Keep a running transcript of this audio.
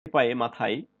পায়ে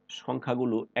মাথায়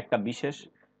সংখ্যাগুলো একটা বিশেষ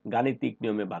গাণিতিক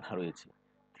নিয়মে বাঁধা রয়েছে।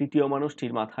 তৃতীয়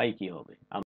মানুষটির মাথায় কি হবে?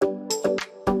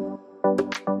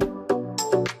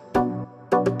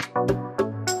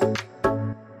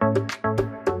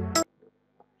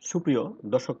 সুপ্রিয়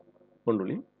দর্শক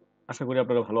মণ্ডলী, আশা করি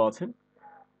আপনারা ভালো আছেন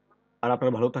আর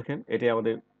আপনারা ভালো থাকেন, এটাই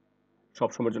আমাদের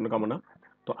সবসময়ের জন্য কামনা।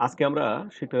 তো আজকে আমরা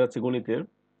শিখতে যাচ্ছি গণিতের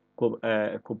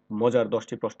খুব মজার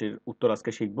 10টি প্রশ্নের উত্তর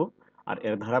আজকে শিখব। আর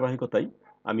এর ধারাবাহিকতায়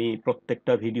আমি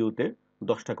প্রত্যেকটা ভিডিওতে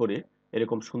 10টা করে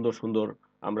এরকম সুন্দর সুন্দর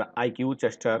আমরা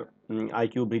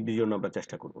আইকিউ বৃদ্ধির জন্য আমরা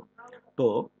চেষ্টা করব। তো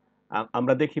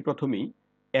আমরা দেখি প্রথমেই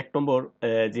 1 নম্বর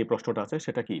যে প্রশ্নটা আছে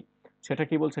সেটা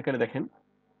কি বলছে এখানে দেখেন।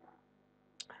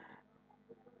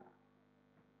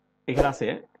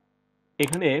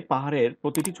 এখানে পাহাড়ের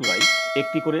প্রতিটি চূড়ায়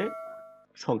একটি করে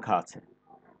সংখ্যা আছে,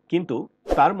 কিন্তু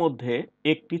তার মধ্যে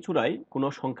একটি চূড়ায় কোনো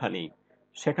সংখ্যা নেই।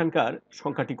 সেখানকার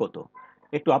সংখ্যাটি কত?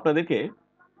 একটু আপনাদেরকে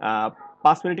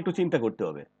 5 মিনিট একটু চিন্তা করতে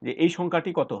হবে যে এই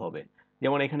সংখ্যাটি কত হবে।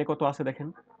 যেমন এখানে কত আছে দেখেন,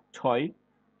 6,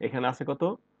 এখানে আছে কত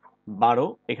 12,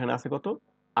 এখানে আছে কত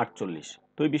 48।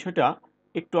 তো এই বিষয়টা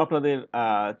একটু আপনাদের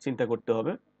চিন্তা করতে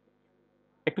হবে,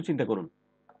 একটু চিন্তা করুন।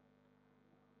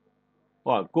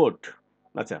 গুড।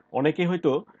 আচ্ছা, অনেকেই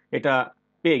হয়তো এটা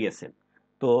পেয়ে গেছেন।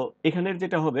 তো এখানের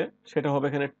যেটা হবে সেটা হবে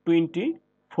এখানে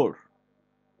 24।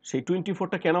 সেই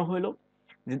 24টা কেন হইল?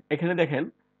 এখানে দেখেন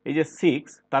এই যে 6,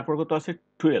 তারপর কত আছে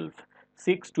 12,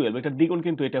 6 12, এটার দ্বিগুণ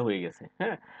কিন্তু এটা হয়ে গেছে।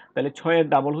 হ্যাঁ, তাহলে 6 এর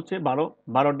ডাবল হচ্ছে 12,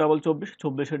 12 ডাবল 24,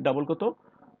 24 এর ডাবল কত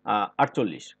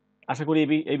 48। আশা করি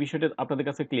এই বিষয়টা আপনাদের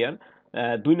কাছে ক্লিয়ার।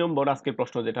 2 নম্বর আজকের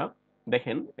প্রশ্ন যেটা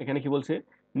দেখেন, এখানে কি বলছে,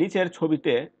 নিচের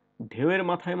ছবিতে ঢেউয়ের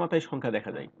মাথায় মাথায় সংখ্যা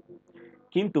দেখা যায়,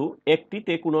 কিন্তু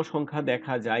একটিতে কোনো সংখ্যা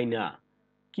দেখা যায় না।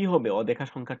 কি হবে অদেখা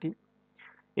সংখ্যাটি?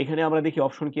 এখানে আমরা দেখি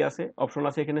অপশন কি আছে। অপশন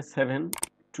আছে এখানে 7,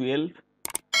 12,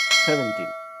 17।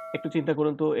 একটু চিন্তা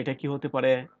করুন তো এটা কি হতে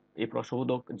পারে? এই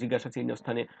প্রশ্নবোধক জিজ্ঞাসা চিহ্ন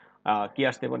স্থানে কি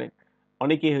আসতে পারে?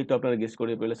 অনেকেই হয়তো আপনারা গেস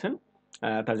করে ফেলেছেন,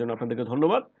 তার জন্য আপনাদেরকে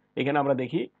ধন্যবাদ। এখানে আমরা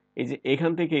দেখি এই যে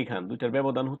এখান থেকে এখান দুইটার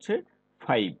ব্যবধান হচ্ছে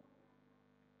 5,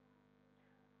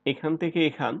 এখান থেকে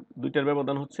এখান দুইটার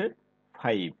ব্যবধান হচ্ছে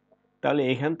 5, তাহলে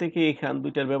এখান থেকে এখান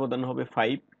দুইটার ব্যবধান হবে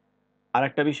 5। আর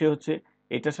একটা বিষয় হচ্ছে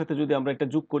এটার সাথে যদি আমরা এটা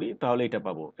যোগ করি তাহলে এটা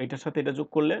পাবো, এটার সাথে এটা যোগ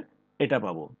করলে এটা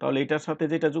পাবো, তাহলে এটার সাথে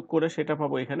যেটা যোগ করে সেটা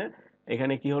পাবো এখানে।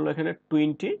 এখানে কি হলো, এখানে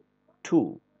 22।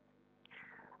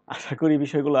 আশা করি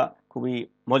বিষয়গুলা খুবই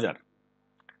মজার।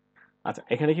 আচ্ছা,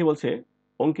 এখানে কি বলছে,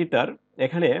 অঙ্কিতার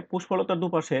এখানে পুষ্পলতার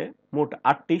দুপাশে মোট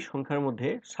 8টি সংখ্যার মধ্যে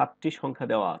 7টি সংখ্যা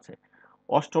দেওয়া আছে,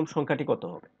 অষ্টম সংখ্যাটি কত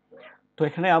হবে? তো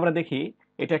এখানে আমরা দেখি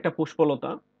এটা একটা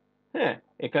পুষ্পলতা। হ্যাঁ,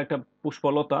 এটা একটা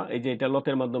পুষ্পলতা। এই যে এটা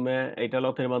লতের মাধ্যমে, এটা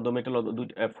লতের মাধ্যমে এটা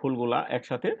ফুলগুলা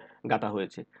একসাথে গাঁথা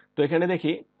হয়েছে। তো এখানে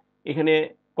দেখি এখানে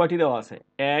কয়টি দেওয়া আছে,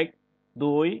 1,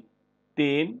 2,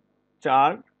 3,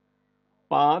 4,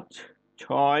 5,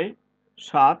 6,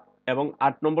 7 এবং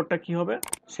 8 নম্বরটা কি হবে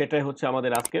সেটাই হচ্ছে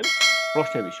আমাদের আজকের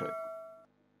প্রশ্নের বিষয়।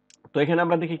 তো এখানে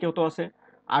আমরা দেখি কত আছে,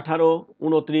 18,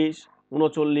 29,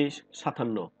 39,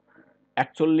 57,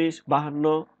 41,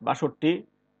 52, 62,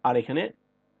 আর এখানে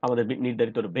আমাদের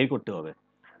নির্ধারিত বের করতে হবে।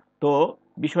 তো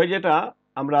বিষয় যেটা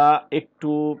আমরা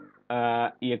একটু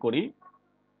ইয়ে করি।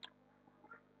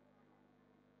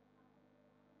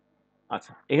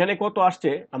 আচ্ছা, এখানে কত আসছে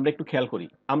আমরা একটু খেয়াল করি।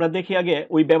 আমরা দেখি আগে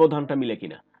ওই ব্যবধানটা মিলে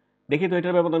কিনা। দেখি তো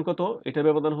এটার ব্যবধান কত? এটার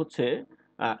ব্যবধান হচ্ছে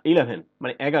 11,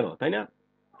 মানে 11, তাই না?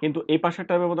 কিন্তু এই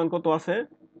পাশেরটার ব্যবধান কত আছে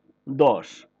 10,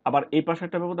 আবার এই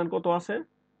পাশেরটার ব্যবধান কত আছে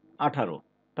 18।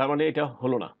 তার মানে এটা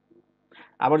হলো না।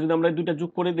 আবার যদি আমরা দুইটা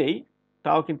যোগ করে দেই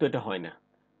তাও কিন্তু এটা হয় না,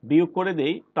 বিয়োগ করে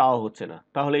দেই তাও হচ্ছে না,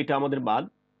 তাহলে এটা আমাদের বাদ।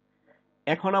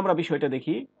 এখন আমরা বিষয়টা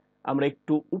দেখি, আমরা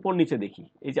একটু উপর নিচে দেখি।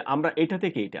 এই যে আমরা এটা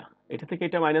থেকে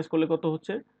এটা মাইনাস করলে কত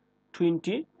হচ্ছে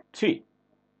 23।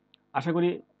 আশা করি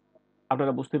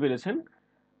আপনারা বুঝতে পেরেছেন।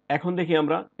 এখন দেখি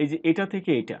আমরা এই যে এটা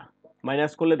থেকে এটা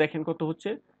মাইনাস করলে দেখেন কত হচ্ছে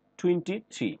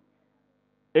 23।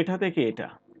 এটা থেকে এটা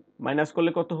মাইনাস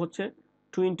করলে কত হচ্ছে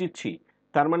 23।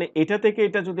 তার মানে এটা থেকে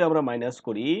এটা যদি আমরা মাইনাস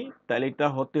করি তাহলে এটা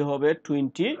হতে হবে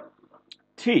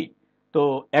 23। তো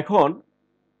এখন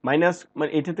মাইনাস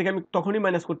মানে এটা থেকে আমি তখনই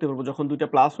মাইনাস করতে পারবো যখন দুইটা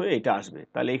প্লাস হয়ে এটা আসবে।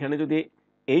 তাহলে এখানে যদি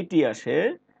এইটি আসে,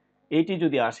 এইটি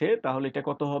যদি আসে তাহলে এটা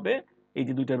কত হবে, এই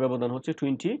যে দুইটার ব্যবধান হচ্ছে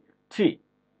 23।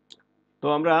 তো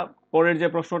আমরা পরের যে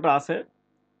প্রশ্নটা আছে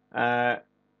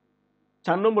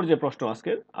 4 নম্বর যে প্রশ্ন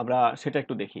আজকের, আমরা সেটা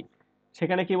একটু দেখি।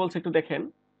 সেখানে কি বলছে একটু দেখেন।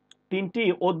 3টি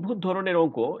অদ্ভুত ধরনের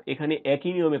অঙ্ক এখানে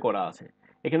একই নিয়মে করা আছে।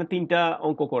 এখানে 3টা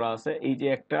অঙ্ক করা আছে, এই যে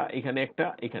একটা, এখানে একটা,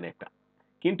 এখানে একটা।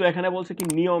 কিন্তু এখানে বলছে কি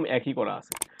নিয়ম একই করা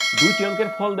আছে। 2টি অঙ্কের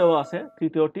ফল দেওয়া আছে,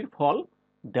 তৃতীয়টির ফল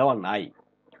দেওয়া নাই।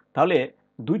 তাহলে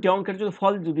 2টা অঙ্কের যদি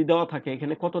ফল যদি দেওয়া থাকে,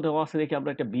 এখানে কত দেওয়া আছে দেখি আমরা,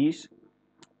 একটা 20,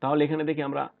 তাহলে এখানে দেখি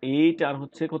আমরা 8 আর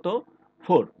হচ্ছে কত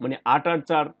 4, মানে 8 আর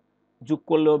 4 যোগ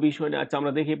করলেও বিষয় না। আচ্ছা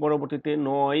আমরা দেখি পরবর্তীতে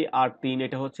 9 আর 3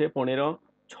 এটা হচ্ছে 15,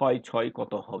 6 6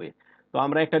 কত হবে। তো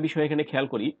আমরা একটা বিষয় এখানে খেয়াল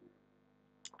করি,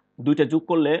 দুইটা যোগ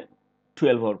করলে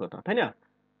 12 হওয়ার কথা, তাই না?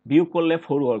 বিয়োগ করলে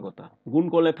 4 হওয়ার কথা, গুণ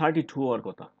করলে 32 হওয়ার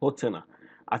কথা, হচ্ছে না।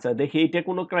 আচ্ছা দেখি এটা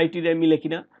কোনো ক্রাইটেরিয়া মিলে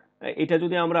কিনা। এটা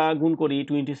যদি আমরা গুণ করি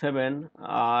 27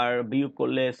 আর বিয়োগ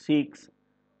করলে 6,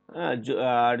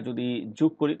 আর যদি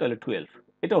যোগ করি তাহলে 12,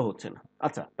 এটাও হচ্ছে না।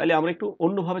 আচ্ছা তাহলে আমরা একটু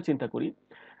অন্যভাবে চিন্তা করি।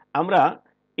 আমরা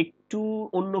একটু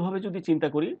অন্যভাবে যদি চিন্তা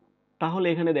করি, তাহলে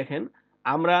এখানে দেখেন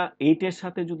আমরা 8 এর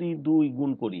সাথে যদি 2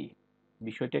 গুণ করি,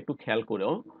 বিষয়টা একটু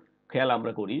খেয়াল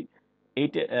আমরা করি।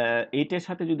 8 এর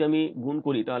সাথে যদি আমি গুণ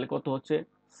করি তাহলে কত হচ্ছে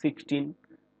 16।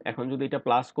 এখন যদি এটা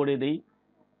প্লাস করে দেই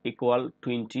ইকুয়াল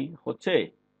 20 হচ্ছে।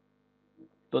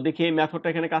 তো দেখি এই মেথডটা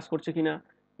এখানে কাজ করছে কিনা।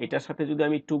 এটার সাথে যদি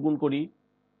আমি 2 গুণ করি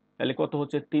তাহলে কত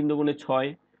হচ্ছে 3 দুগুণে 6,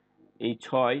 এই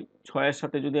 6 এর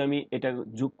সাথে যদি আমি এটা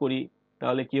যোগ করি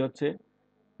তাহলে কি হচ্ছে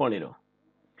 15।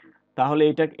 তাহলে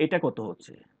এটা এটা কত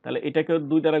হচ্ছে, তাহলে এটাকে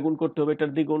 2 দ্বারা গুণ করতে হবে,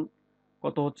 এটার দ্বিগুণ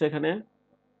কত হচ্ছে এখানে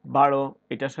 12।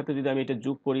 এটার সাথে যদি আমি এটা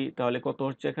যোগ করি তাহলে কত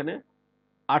হচ্ছে এখানে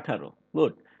 18।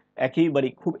 গুড। একেবারে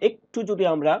খুব একটু যদি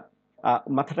আমরা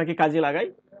মাথাটাকে কাজে লাগাই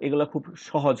এগুলো খুব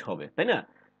সহজ হবে, তাই না?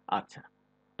 আচ্ছা,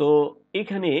 তো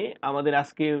এখানে আমাদের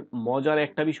আজকে মজার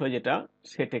একটা বিষয় যেটা,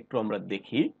 সেটা একটু আমরা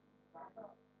দেখি।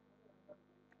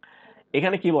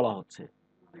 এখানে কি বলা হচ্ছে,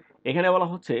 এখানে বলা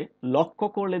হচ্ছে লক্ষ্য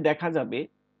করলে দেখা যাবে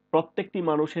প্রত্যেকটি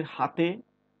মানুষের হাতে,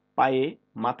 পায়ে,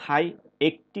 মাথায়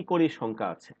একটি করে সংখ্যা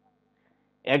আছে।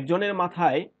 একজনের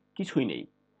মাথায় কিছুই নেই,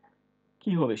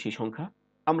 কি হবে সেই সংখ্যা?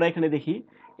 আমরা এখানে দেখি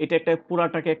এটা একটা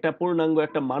পুরাটাকে একটা পূর্ণাঙ্গ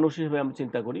একটা মানুষ হিসেবে আমরা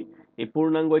চিন্তা করি। এই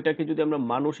পূর্ণাঙ্গ এটাকে যদি আমরা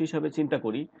মানুষ হিসাবে চিন্তা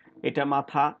করি, এটা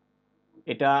মাথা,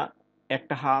 এটা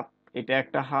একটা হাত, এটা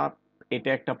একটা হাত, এটা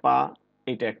একটা পা,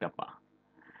 এটা একটা পা।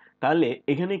 তাহলে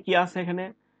এখানে কি আছে, এখানে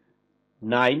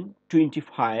 9,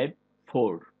 25,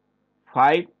 4,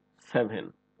 5, 7।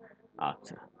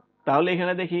 আচ্ছা তাহলে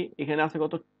এখানে দেখি এখানে আছে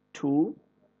কত 2,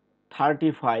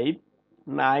 35,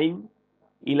 9,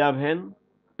 11,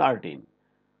 13।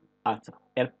 আচ্ছা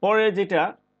এরপরে যেটা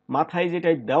মাথায় যেটা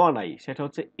দেওয়া নাই সেটা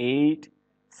হচ্ছে 8,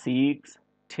 6,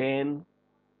 10,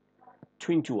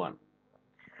 21।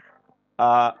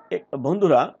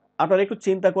 বন্ধুরা আপনারা একটু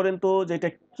চিন্তা করেন তো যে এটা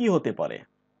কি হতে পারে,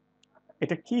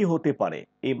 এটা কি হতে পারে,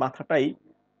 এই মাথাটাই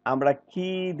আমরা কি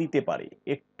দিতে পারি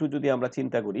একটু যদি আমরা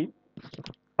চিন্তা করি।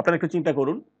 আপনারা একটু চিন্তা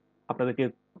করুন, আপনাদেরকে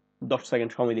 10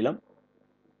 সেকেন্ড সময় দিলাম।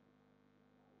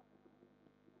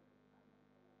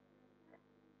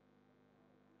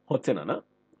 হচ্ছে না, না?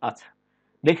 আচ্ছা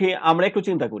দেখি আমরা একটু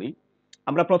চিন্তা করি।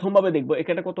 আমরা প্রথমভাবে দেখব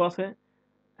এখানে কত আছে,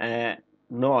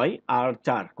 9 আর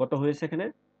 4 কত হয়েছে এখানে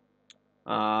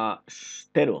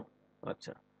 13।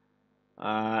 আচ্ছা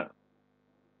আর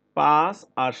 5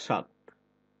 আর 7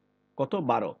 কত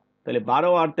 12, তাহলে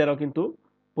 12 আর 13 কিন্তু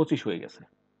 25 হয়ে গেছে।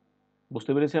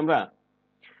 বুঝতে পেরেছি আমরা?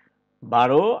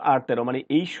 12 আর 13 মানে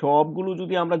এই সবগুলো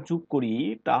যদি আমরা যোগ করি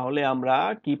তাহলে আমরা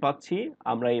কি পাচ্ছি,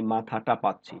 আমরা এই মাথাটা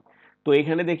পাচ্ছি। তো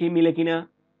এখানে দেখি মিলে কিনা,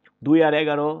 2 আর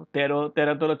 11 13,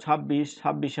 13 13 26,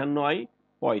 26 আর 9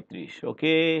 35।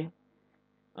 ওকে।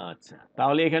 আচ্ছা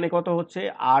তাহলে এখানে কত হচ্ছে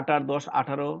 8 আর 10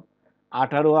 18,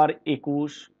 18 আর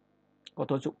 21 কত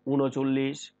হচ্ছে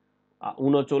 39,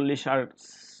 39 আর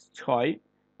 6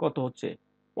 কত হচ্ছে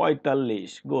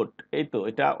 45। গুড, এই তো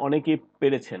এটা অনেকেই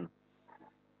পেরেছেন।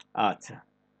 আচ্ছা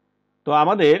তো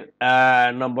আমাদের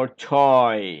নম্বর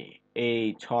 6, এই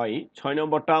 6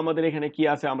 নম্বরটা আমাদের এখানে কি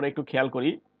আছে আমরা একটু খেয়াল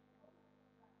করি।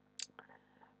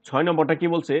 6 নম্বরটা কি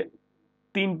বলছে,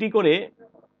 3টি করে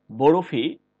বরফি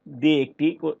দিয়ে একটি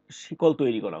শিকল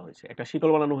তৈরি করা হয়েছে, একটা শিকল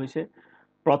বানানো হয়েছে।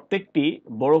 প্রত্যেকটি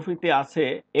বরফিতে আছে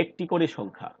একটি করে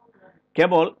সংখ্যা,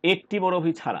 কেবল একটি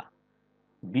বরফি ছাড়া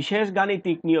বিশেষ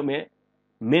গাণিতিক নিয়মে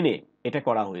মেনে এটা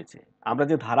করা হয়েছে। আমরা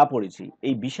যে ধারা পড়েছি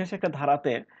এই বিশেষ একটা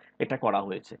ধারাতে এটা করা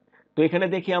হয়েছে। তো এখানে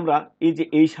দেখি আমরা এই যে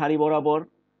এই সারি বরাবর,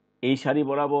 এই সারি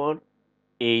বরাবর,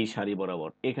 এই সারি বরাবর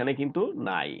এখানে কিন্তু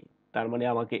নাই। তার মানে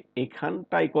আমাকে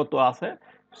এখানটায় কত আছে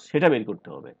সেটা বের করতে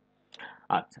হবে।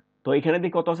 আচ্ছা তো এখানে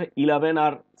দেখি কত আছে 11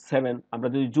 আর 7। আমরা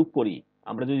যদি যোগ করি,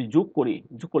 আমরা যদি যোগ করি,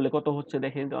 যোগ করলে কত হচ্ছে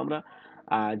দেখেন তো আমরা,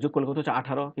 যোগ করলে কত হচ্ছে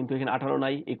 18, কিন্তু এখানে 18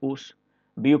 নাই 21।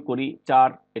 বিয়োগ করি 4,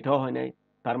 এটাও হয় নাই।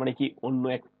 তার মানে কি অন্য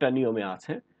একটা নিয়মে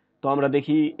আছে। তো আমরা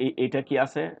দেখি এটা কি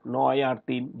আছে 9 আর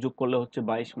 3 যোগ করলে হচ্ছে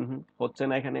 22। হচ্ছে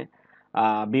না এখানে।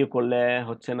 বিয়োগ করলে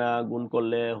হচ্ছে না, গুণ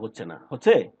করলে হচ্ছে না,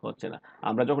 হচ্ছে না।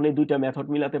 আমরা যখন এই দুইটা মেথড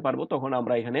মিলাতে পারবো তখন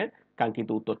আমরা এখানে কাঙ্ক্ষিত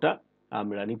উত্তরটা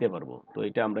আমরা নিতে পারবো। তো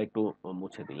এটা আমরা একটু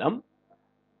মুছে দিলাম।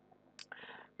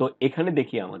 তো এখানে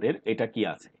দেখি আমাদের এটা কি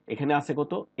আছে, এখানে আছে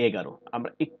কত 11। আমরা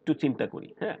একটু চিন্তা করি,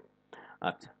 হ্যাঁ।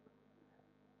 আচ্ছা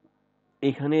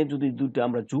এখানে যদি দুটো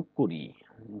আমরা যোগ করি,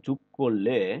 যোগ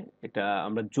করলে এটা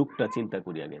আমরা যোগটা চিন্তা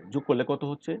করি আগে। যোগ করলে কত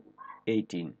হচ্ছে?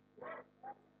 18।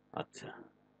 আচ্ছা,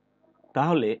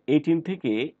 তাহলে 18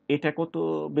 থেকে এটা কত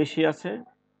বেশি আছে?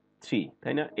 3,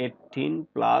 তাই না? 18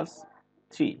 প্লাস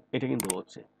 3 এটা কিন্তু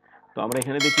হচ্ছে। তো আমরা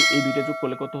এখানে দেখি এই দুইটা যোগ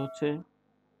করলে কত হচ্ছে?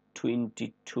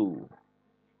 22।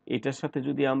 এটার সাথে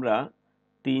যদি আমরা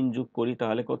 3 যোগ করি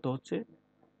তাহলে কত হচ্ছে?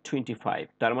 25।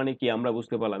 তার মানে কি আমরা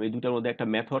বুঝতে পারলাম এই দুইটার মধ্যে একটা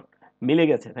মেথড মিলে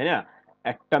গেছে, তাই না?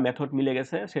 একটা মেথড মিলে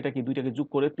গেছে, সেটা কি দুইটাকে যোগ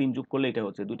করে 3 যোগ করলে এটা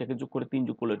হচ্ছে, দুইটাকে যোগ করে 3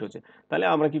 যোগ করলে এটা হচ্ছে। তাহলে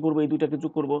আমরা কি করব? এই দুইটাকে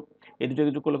যোগ করব। এই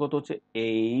দুইটাকে যোগ করলে কত হচ্ছে?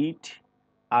 8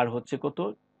 আর হচ্ছে কত?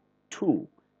 2।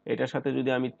 এটার সাথে যদি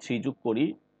আমি 3 যোগ করি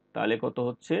তাহলে কত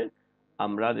হচ্ছে?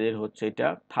 আমাদের হচ্ছে এটা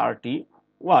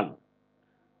 31।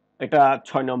 এটা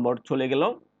 6 নম্বর চলে গেল।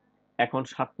 এখন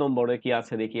 7 নম্বরে কি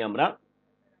আছে দেখি আমরা।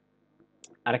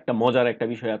 আরেকটা মজার একটা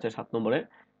বিষয় আছে 7 নম্বরে।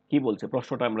 কি বলছে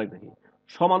প্রশ্নটা আমরা দেখি।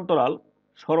 সমান্তরাল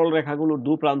সরল রেখাগুলোর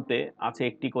দুপ্রান্তে আছে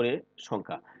একটি করে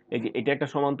সংখ্যা। এই যে এটা একটা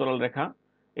সমান্তরাল রেখা,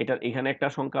 এটার এখানে একটা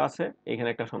সংখ্যা আছে, এখানে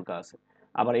একটা সংখ্যা আছে।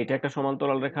 আবার এটা একটা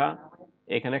সমান্তরাল রেখা,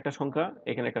 এখানে একটা সংখ্যা,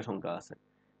 এখানে একটা সংখ্যা আছে।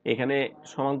 এখানে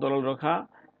সমান্তরাল রেখা,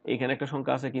 এখানে একটা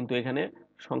সংখ্যা আছে কিন্তু এখানে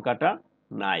সংখ্যাটা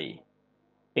নাই।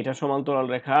 এটা সমান্তরাল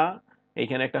রেখা,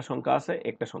 এখানে একটা সংখ্যা আছে,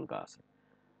 একটা সংখ্যা আছে।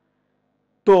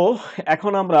 তো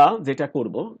এখন আমরা যেটা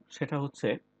করব সেটা হচ্ছে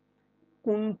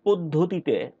কোন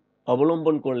পদ্ধতিতে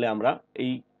অবলম্বন করলে আমরা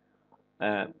এই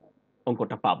আহ,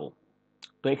 অঙ্কটা পাবো।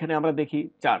 তো এখানে আমরা দেখি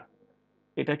 4।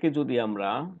 এটাকে যদি আমরা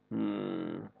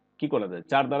কি করা যায়?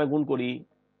 4 দ্বারা গুণ করি,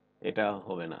 এটা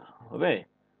হবে না। হবে?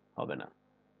 হবে না।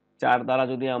 4 দ্বারা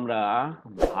যদি আমরা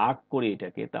ভাগ করি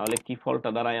এটাকে তাহলে কি ফলটা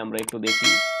দাঁড়ায় আমরা একটু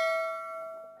দেখি।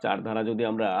 4 দ্বারা যদি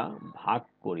আমরা ভাগ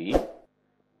করি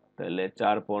তাহলে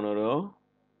 4 15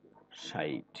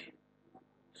 60,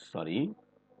 সরি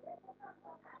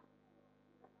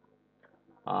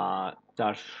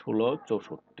 4 16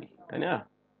 64, তাই না?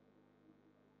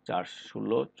 4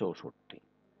 16 64।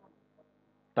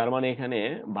 তার মানে এখানে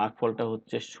ভাগফলটা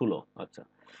হচ্ছে 16। আচ্ছা,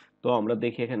 তো আমরা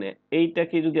দেখি এখানে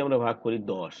এইটাকে যদি আমরা ভাগ করি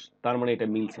 10, তার মানে এটা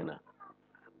মিলছে না।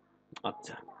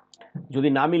 আচ্ছা, যদি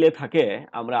না মিলে থাকে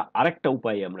আমরা আরেকটা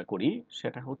উপায় আমরা করি,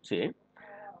 সেটা হচ্ছে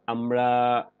আমরা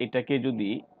এটাকে যদি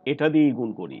এটা দিয়ে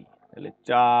গুণ করি তাহলে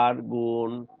 4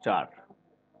 গুণ 4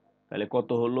 তাহলে কত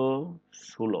হলো?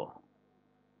 16।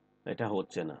 এটা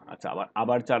হচ্ছে না। আচ্ছা, আবার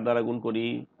আবার 4 দ্বারা গুণ করি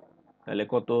তাহলে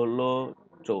কত হলো?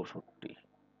 64।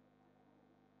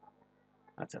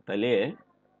 আচ্ছা, তাহলে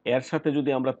এর সাথে যদি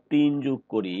আমরা 3 যোগ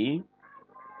করি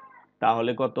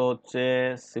তাহলে কত হচ্ছে?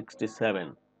 67।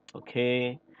 ওকে।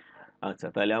 আচ্ছা,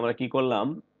 তাহলে আমরা কি করলাম?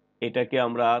 এটাকে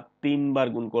আমরা 3 বার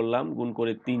গুণ করলাম, গুণ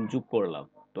করে 3 যোগ করলাম।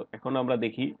 তো এখন আমরা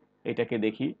দেখি, এটাকে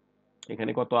দেখি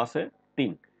এখানে কত আছে?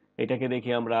 3। এটাকে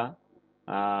দেখি আমরা,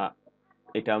 আহ,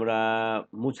 এটা আমরা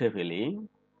মুছে ফেলি।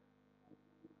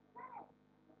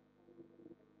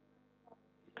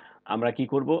 আমরা কি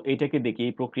করব? এটাকে দেখি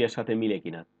এই প্রক্রিয়ার সাথে মিলে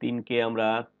কিনা। 3 কে আমরা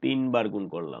 3 বার গুণ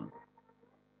করলাম,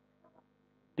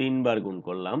 3 বার গুণ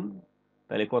করলাম,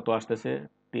 তাহলে কত আসতেছে?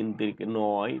 3 3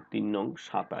 9, 3 নং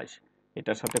 27।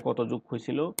 এটার সাথে কত যোগ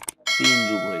হয়েছিল? 3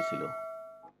 যোগ হয়েছিল।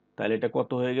 তাহলে এটা কত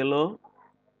হয়ে গেল?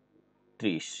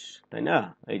 30, তাই না?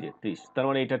 এই যে 30। তার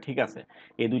মানে এটা ঠিক আছে।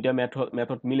 এই দুইটা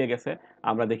মেথড মিলে গেছে।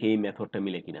 আমরা দেখি এই মেথডটা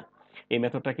মিলে কিনা। এই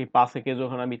মেথডটা কি 5 একে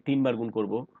যখন আমি 3 বার গুণ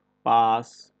করব, 5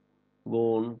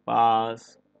 গুণ 5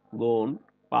 গুণ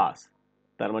 5,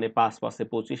 তার মানে 5 5 এ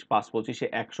 25, 5 25 এ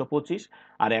 125,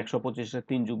 আর 125 এ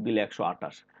 3 যোগ দিলে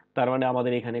 128। তার মানে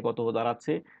আমাদের এখানে কত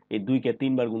দাঁড়াচ্ছে? এই 2 কে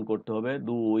 3 বার গুণ করতে হবে।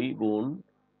 2 গুণ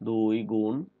 2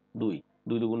 গুণ 2,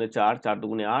 2 দুগুণে 4, 4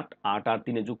 দুগুণে 8, 8 আর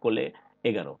 3 এ যোগ করলে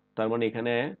 11। তার মানে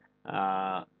এখানে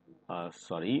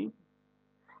সরি,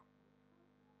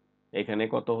 এখানে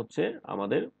কত হচ্ছে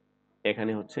আমাদের?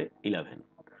 এখানে হচ্ছে 11।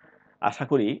 আশা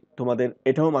করি তোমাদের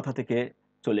এটাও মাথা থেকে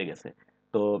চলে গেছে।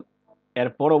 তো এর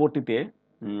পরবর্তীতে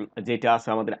যেটা আছে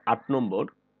আমাদের 8 নম্বর,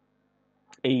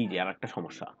 এই যে আর একটা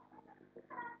সমস্যা।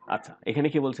 আচ্ছা, এখানে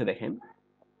কি বলছে দেখেন,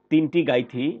 3টি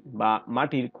গাইথি বা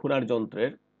মাটির খুঁড়ার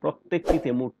যন্ত্রের প্রত্যেকটিতে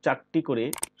মোট 4টি করে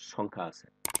সংখ্যা আছে।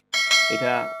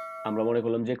 এটা আমরা মনে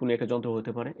করলাম যে কোনো একটা যন্ত্র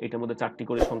হতে পারে। এটার মধ্যে 4টি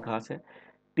করে সংখ্যা আছে।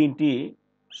 3টি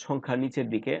সংখ্যা নিচের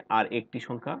দিকে আর একটি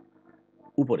সংখ্যা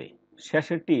উপরে।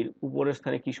 শেষেরটির উপরের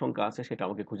স্থানে কি সংখ্যা আছে সেটা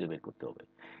আমাকে খুঁজে বের করতে হবে।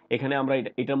 এখানে আমরা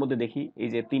এটার মধ্যে দেখি এই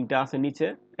যে 3টা আছে নিচে,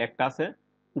 একটা আছে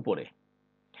উপরে।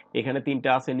 এখানে 3টা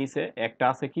আছে নিচে, একটা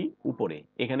আছে কি উপরে।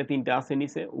 এখানে 3টা আছে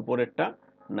নিচে, উপরেরটা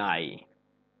নাই।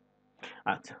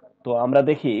 আচ্ছা, তো আমরা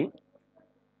দেখি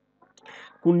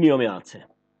কোন নিয়মে আছে।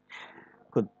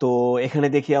 তো এখানে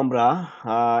দেখি আমরা,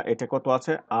 এটা কত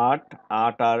আছে? 8,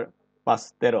 8 আর 5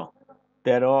 13,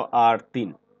 13 আর 3,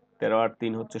 13 আর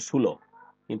 3 হচ্ছে 16।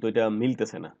 কিন্তু এটা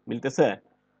মিলতেছে না, মিলতেছে?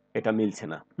 এটা মিলছে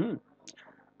না।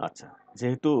 আচ্ছা,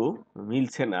 যেহেতু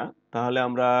মিলছে না তাহলে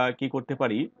আমরা কি করতে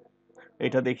পারি?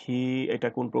 এটা দেখি, এটা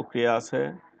কোন প্রক্রিয়া আছে।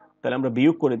 তাহলে আমরা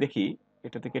বিয়োগ করে দেখি,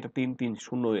 এটা থেকে এটা ৩, ৩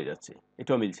 শূন্য হয়ে যাচ্ছে।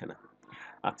 এটাও মিলছে না।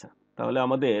 আচ্ছা, তাহলে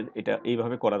আমাদের এটা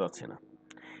এইভাবে করা যাচ্ছে না।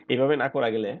 এইভাবে না করা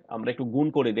গেলে আমরা একটু গুণ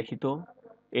করে দেখি তো।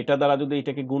 এটা দ্বারা যদি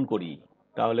এটাকে গুণ করি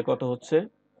তাহলে কত হচ্ছে?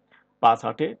 ৫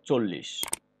 ৮ ৪০।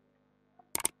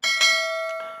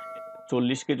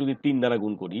 ৪০কে যদি ৩ দ্বারা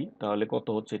গুণ করি তাহলে কত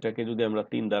হচ্ছে? এটাকে যদি আমরা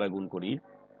 ৩ দ্বারা গুণ করি,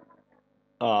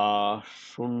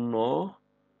 ০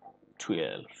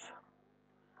 12,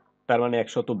 তার মানে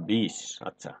 ১২০।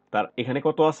 আচ্ছা, তার এখানে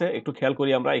কত আছে একটু খেয়াল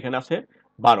করি আমরা। এখানে আছে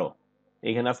 ১২,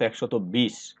 এখানে আছে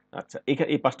 ১২০। আচ্ছা,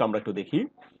 এই পাশটা আমরা একটু দেখি।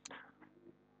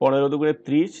 ১৫ দুগুণে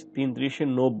 ৩০, ৩ ৩০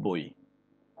 ৯০।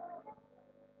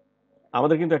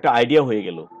 আমাদের কিন্তু একটা আইডিয়া হয়ে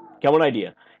গেল। কেমন আইডিয়া?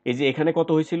 এই যে এখানে কত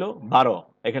হয়েছিল? ১২,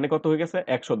 এখানে কত হয়ে গেছে?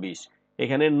 ১২০,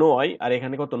 এখানে ৯ আর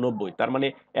এখানে কত? ৯০। তার মানে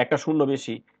একটা শূন্য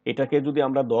বেশি। এটাকে যদি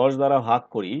আমরা ১০ দ্বারা ভাগ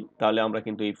করি তাহলে আমরা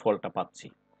কিন্তু এই ফলটা পাচ্ছি।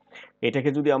 এটাকে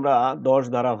যদি আমরা ১০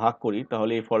 দ্বারা ভাগ করি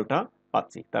তাহলে এই ফলটা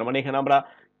পাচ্ছি। তার মানে এখানে আমরা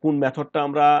কোন মেথডটা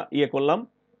আমরা ইয়ে করলাম?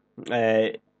 অ্যা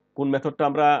কোন মেথডটা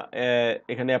আমরা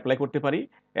এখানে এপ্লাই করতে পারি?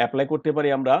 এপ্লাই করতে পারি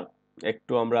আমরা,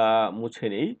 একটু আমরা মুছে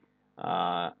নেই। আ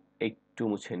একটু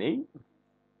মুছে নেই।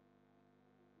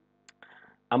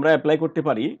 আমরা এপ্লাই করতে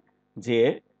পারি যে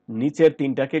নিচের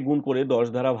 ৩টাকে গুণ করে ১০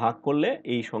 দ্বারা ভাগ করলে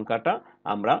এই সংখ্যাটা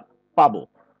আমরা পাবো।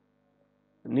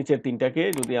 নিচের ৩টাকে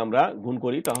যদি আমরা গুণ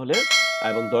করি তাহলে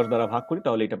এবং ১০ দ্বারা ভাগ করি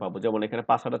তাহলে এটা পাবো। যেমন এখানে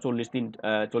 ৫ ৮ ৪০,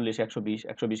 ৪০ ১২০,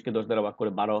 ১২০ কে ১০ দ্বারা ভাগ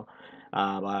করে ১২।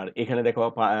 আবার এখানে দেখো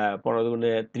 ১৫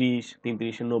 দুগুণে ৩০, ৩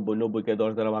 ৩০ ৯০, ৯০ কে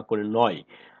 ১০ দ্বারা ভাগ করে ৯।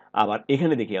 আবার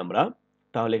এখানে দেখি আমরা,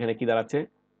 তাহলে এখানে কি দাঁড়াচ্ছে?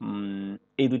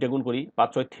 এই ২টা গুণ করি, ৫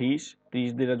 ৬ ৩০, ৩০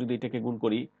 দিয়ে যদি এটাকে গুণ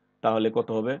করি তাহলে কত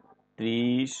হবে?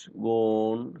 ৩০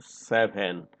 গুণ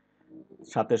 7,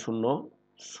 ৭ শূন্য,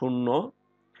 ০,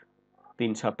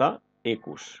 ৩ ৭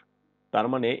 ২১। তার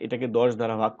মানে এটাকে ১০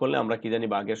 দ্বারা ভাগ করলে আমরা কি জানি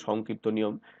ভাগের সংক্ষিপ্ত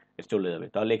নিয়ম চলে যাবে।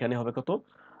 তাহলে এখানে হবে কত?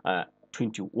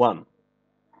 21।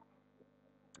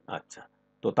 আচ্ছা,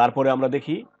 তো তারপরে আমরা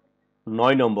দেখি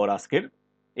 ৯ নম্বর আজকের।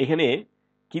 এখানে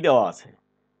কি দেওয়া আছে?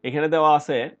 এখানে দেওয়া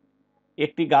আছে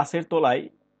একটি গাছের তলায়,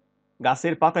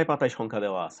 গাছের পাতায় পাতায় সংখ্যা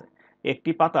দেওয়া আছে।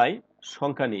 একটি পাতায়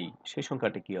সংখ্যা নেই, সেই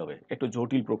সংখ্যাটি কি হবে? একটু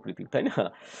জটিল প্রকৃতির, তাই না?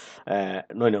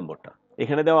 ৯ নম্বরটা।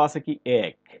 এখানে দেওয়া আছে কি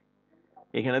 ১,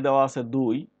 এখানে দেওয়া আছে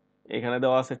 ২, এখানে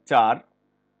দেওয়া আছে ৪,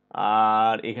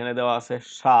 আর এখানে দেওয়া আছে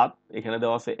 ৭, এখানে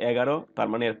দেওয়া আছে ১১। তার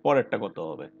মানে এর পরেরটা কত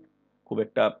হবে? খুব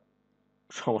একটা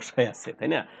সমস্যায় আছে, তাই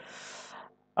না?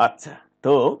 আচ্ছা,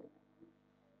 তো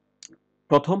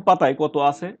প্রথম পাতায় কত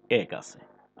আছে? ১ আছে।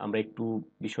 আমরা একটু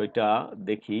বিষয়টা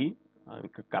দেখি। আমি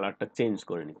একটু কালারটা চেঞ্জ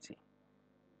করে নিচ্ছি।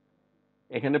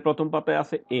 এখানে প্রথম পাতায়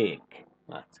আছে ১।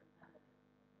 আচ্ছা,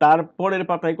 তারপরের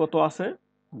পাতায় কত আছে?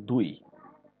 ২।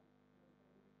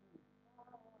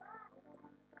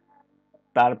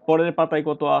 তারপরের পাতায়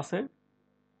কত আছে?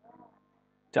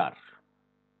 ৪।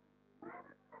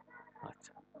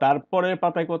 আচ্ছা, তারপরের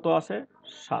পাতায় কত আছে?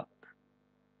 ৭।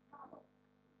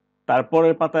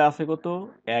 তারপরের পাতায় আছে কত?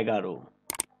 ১১।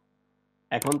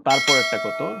 এখন তারপরেরটা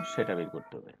কত? সেটা বের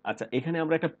করতে হবে। আচ্ছা, এখানে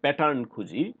আমরা একটা প্যাটার্ন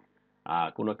খুঁজি।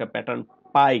 কোনো একটা প্যাটার্ন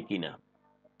পাই কিনা।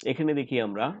 এখানে দেখি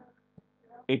আমরা,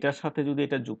 এটার সাথে যদি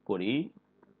এটা যোগ করি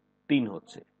 ৩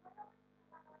 হচ্ছে।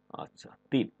 আচ্ছা,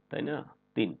 ৩, তাই না?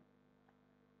 ৩।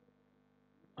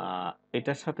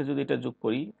 এটার সাথে যদি এটা যোগ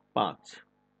করি ৫।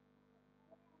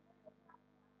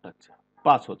 আচ্ছা,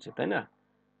 ৫ হচ্ছে, তাই না?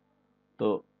 তো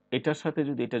এটার সাথে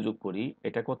যদি এটা যোগ করি,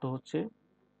 এটা কত হচ্ছে?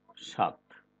 ৭।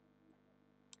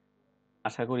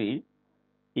 আশা করি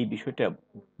এই বিষয়টা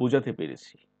বোঝাতে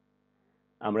পেরেছি।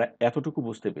 আমরা এতটুকু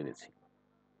বুঝতে পেরেছি।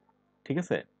 ঠিক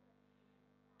আছে?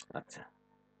 আচ্ছা,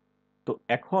 তো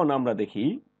এখন আমরা দেখি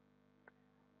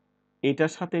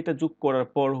এটার সাথে এটা যোগ করার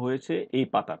পর হয়েছে এই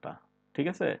পাতাটা। ঠিক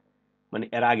আছে? মানে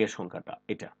এর আগের সংখ্যাটা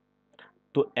এটা।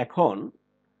 তো এখন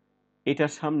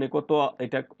এটার সামনে কত?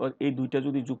 এটা এই ২টা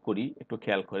যদি যোগ করি, একটু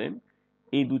খেয়াল করেন।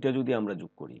 এই ২টা যদি আমরা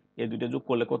যোগ করি, এই ২টা যোগ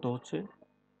করলে কত হচ্ছে?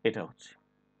 এটা হচ্ছে।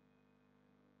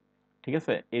 ঠিক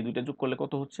আছে? এই ২টা যোগ করলে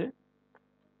কত হচ্ছে?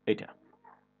 এটা।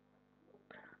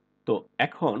 তো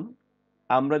এখন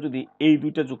আমরা যদি এই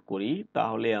 ২টা যোগ করি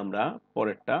তাহলে আমরা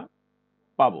পরেরটা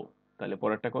পাবো। তাহলে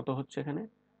পরেরটা কত হচ্ছে এখানে?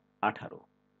 ১৮।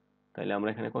 তাহলে আমরা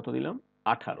এখানে কত দিলাম?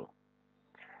 ১৮।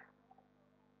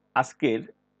 আজকের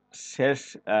শেষ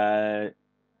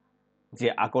যে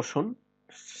আকর্ষণ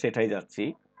সেটাই যাচ্ছি।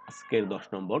 আজকের ১০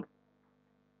 নম্বর।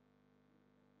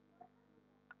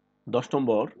 ১০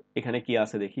 নম্বর এখানে কি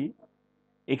আছে দেখি।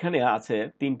 এখানে আছে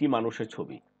 ৩টি মানুষের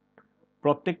ছবি।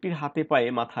 প্রত্যেকটির হাতে পায়ে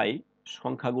মাথায়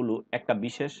সংখ্যাগুলো একটা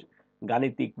বিশেষ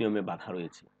গাণিতিক নিয়মে বাঁধা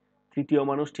রয়েছে। তৃতীয়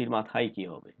মানুষটির মাথায় কি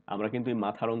হবে? আমরা কিন্তু এই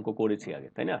মাথার অঙ্ক করেছি আগে,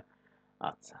 তাই না?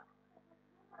 আচ্ছা,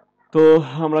 তো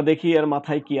আমরা দেখি এর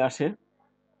মাথায় কি আসে।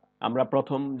 আমরা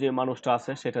প্রথম যে মানুষটা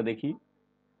আছে সেটা দেখি।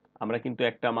 আমরা কিন্তু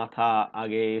একটা মাথা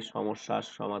আগে সমস্যার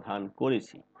সমাধান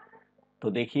করেছি। তো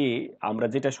দেখি আমরা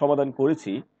যেটা সমাধান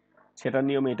করেছি সেটার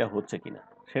নিয়মে এটা হচ্ছে কিনা।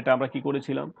 সেটা আমরা কি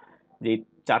করেছিলাম, যে এই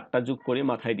 4টা যোগ করে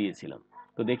মাথায় দিয়েছিলাম।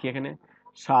 তো দেখি এখানে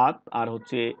 7 আর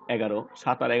হচ্ছে 11,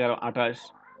 7 আর 11 28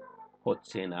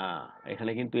 হচ্ছে না।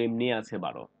 এখানে কিন্তু এমনি আছে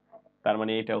 12, তার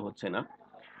মানে এটাও হচ্ছে না।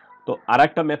 তো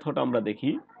আরেকটা মেথড আমরা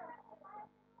দেখি,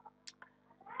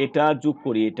 এটা যোগ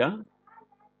করি এটা,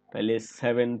 তাহলে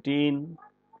 17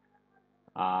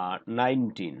 আর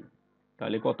 19,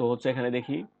 তাহলে কত হচ্ছে এখানে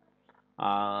দেখি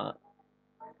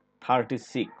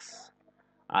 36।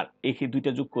 আর একে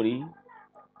দুইটা যোগ করি,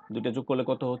 দুইটা যোগ করলে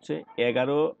কত হচ্ছে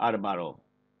 11 আর 12,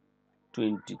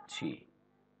 23।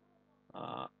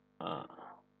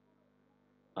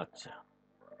 আচ্ছা,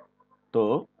 তো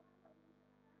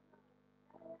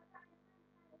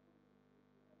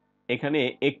এখানে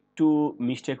একটু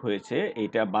মিস্টেক হয়েছে,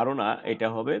 এটা 12 না, এটা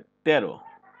হবে 13।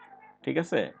 ঠিক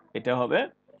আছে, এটা হবে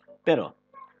 13।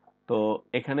 তো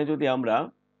এখানে যদি আমরা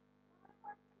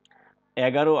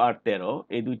 11 আর 13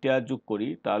 এই দুইটা যোগ করি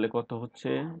তাহলে কত হচ্ছে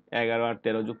 11 আর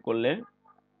 13 যোগ করলে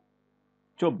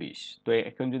 24। তো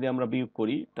এখন যদি আমরা বিয়োগ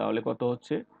করি তাহলে কত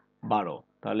হচ্ছে 12।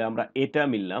 তাহলে আমরা এটা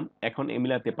মিললাম, এখন এ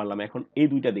মিলাতে পারলাম। এখন এই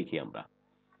দুইটা দেখি আমরা,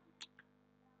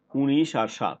 19 আর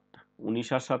 7, 19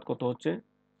 আর 7 কত হচ্ছে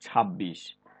 26,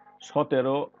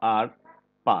 17 আর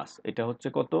 5 এটা হচ্ছে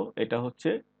কত, এটা হচ্ছে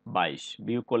 22,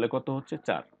 বিয়োগ করলে কত হচ্ছে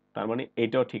 4। তার মানে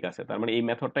এটাও ঠিক আছে, তার মানে এই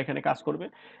মেথডটা এখানে কাজ করবে।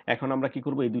 এখন আমরা কি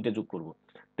করব, এই দুইটা যোগ করব,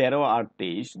 13 আর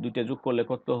 23 দুইটা যোগ করলে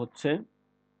কত হচ্ছে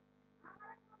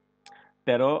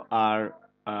 13 আর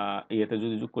ইয়েতে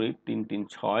যদি যোগ করি 3 3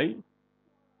 6,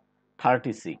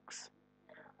 36।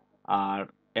 আর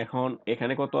এখন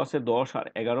এখানে কত আছে 10 আর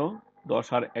 11, 10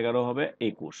 আর 11 হবে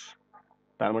 21।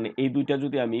 তার মানে এই দুইটা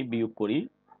যদি আমি বিয়োগ করি,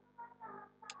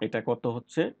 এটা কত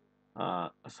হচ্ছে,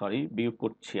 সরি বিয়োগ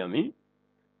করছি আমি,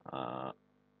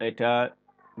 এটা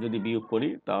যদি বিয়োগ করি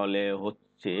তাহলে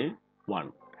হচ্ছে 1।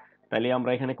 তাহলে আমরা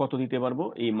এখানে কত দিতে পারবো,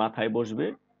 এই মাথায় বসবে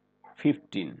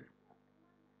 15।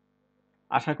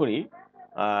 আশা করি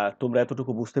তোমরা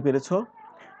এতটুকু বুঝতে পেরেছো।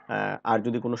 আর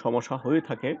যদি কোনো সমস্যা হয়ে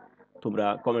থাকে তোমরা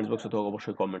কমেন্টস বক্সে তো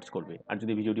অবশ্যই কমেন্টস করবে। আর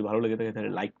যদি ভিডিওটি ভালো লেগে থাকে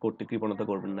তাহলে লাইক করতে কৃপণতা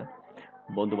করবেন না,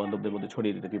 বন্ধু বান্ধবদের মধ্যে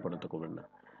ছড়িয়ে দিতে কৃপণতা করবেন না।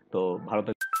 তো ভালো